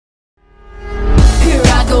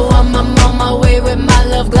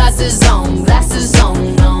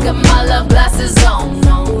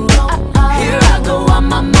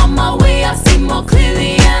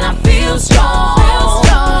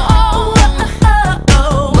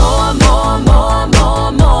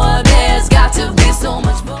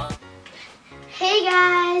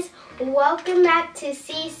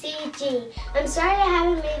to CCG. I'm sorry I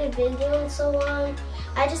haven't made a video in so long.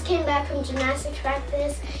 I just came back from gymnastics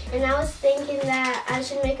practice and I was thinking that I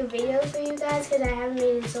should make a video for you guys because I haven't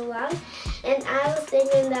made it so long. And I was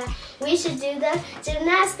thinking that we should do the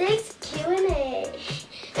Gymnastics Q and A.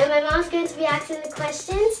 And my mom's going to be asking the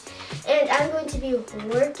questions and I'm going to be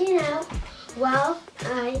working out while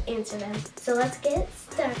I answer them. So let's get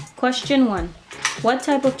started. Question 1. What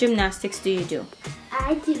type of gymnastics do you do?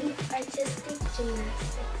 I do artistic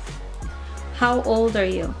gymnastics. How old are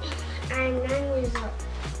you? I'm 9 years old.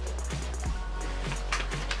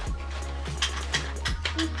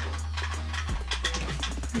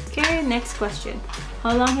 Okay, next question.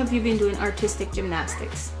 How long have you been doing artistic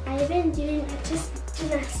gymnastics? I've been doing artistic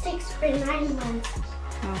gymnastics for 9 months.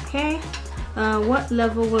 Okay. What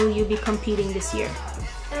level will you be competing this year?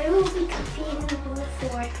 I will be competing in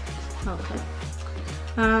 4. Okay.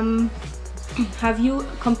 Have you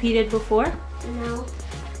competed before? No.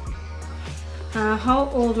 How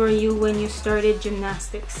old were you when you started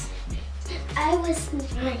gymnastics? I was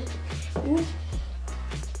 9.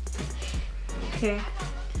 Okay.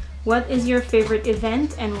 What is your favorite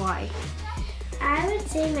event and why? I would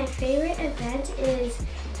say my favorite event is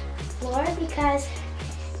floor because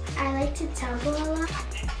I like to tumble a lot.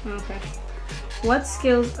 Okay. What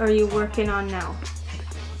skills are you working on now?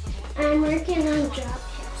 I'm working on drop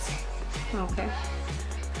hips. Okay.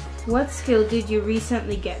 What skill did you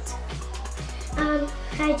recently get?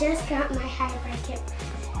 I just got my high bar kick.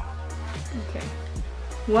 Okay.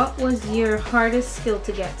 What was your hardest skill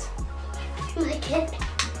to get? My kick.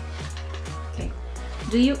 Okay.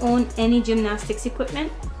 Do you own any gymnastics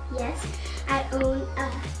equipment? Yes, I own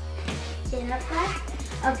a get-up bar,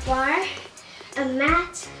 a bar, a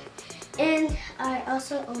mat, and I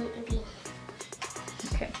also own a beam.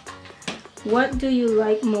 Okay. What do you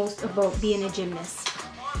like most about being a gymnast?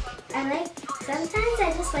 Sometimes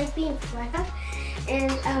I just like being flat,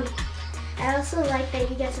 and I also like that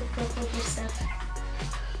you get to flip over stuff.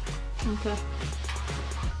 Okay.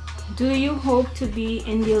 Do you hope to be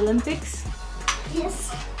in the Olympics?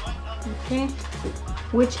 Yes. Okay.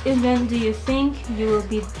 Which event do you think you will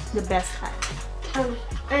be the best at?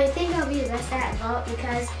 I think I'll be the best at vault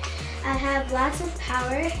because I have lots of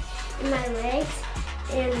power in my legs,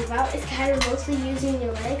 and vault is kind of mostly using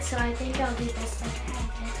your legs, so I think I'll be best at it.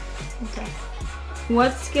 Okay.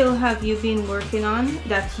 What skill have you been working on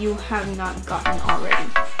that you have not gotten already?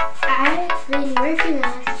 I've been working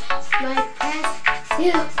on my past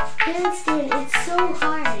handstand. It's so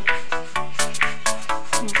hard.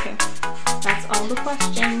 Okay. That's all the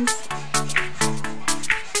questions.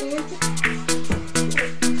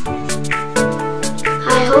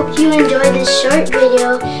 I hope you enjoyed this short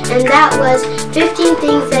video, and that was 15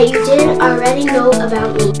 things that you didn't already know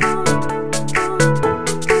about me.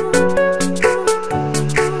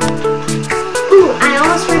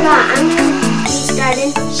 I'm going to be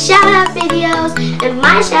starting shout-out videos, and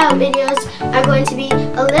my shout-out videos are going to be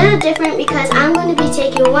a little different because I'm going to be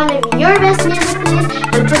taking one of your best music videos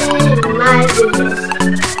and putting it in my videos.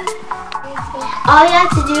 All you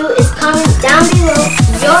have to do is comment down below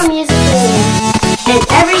your music video, and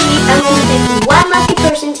every week I'm going to pick one lucky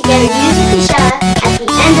person to get a music shout-out at the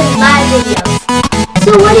end of my video.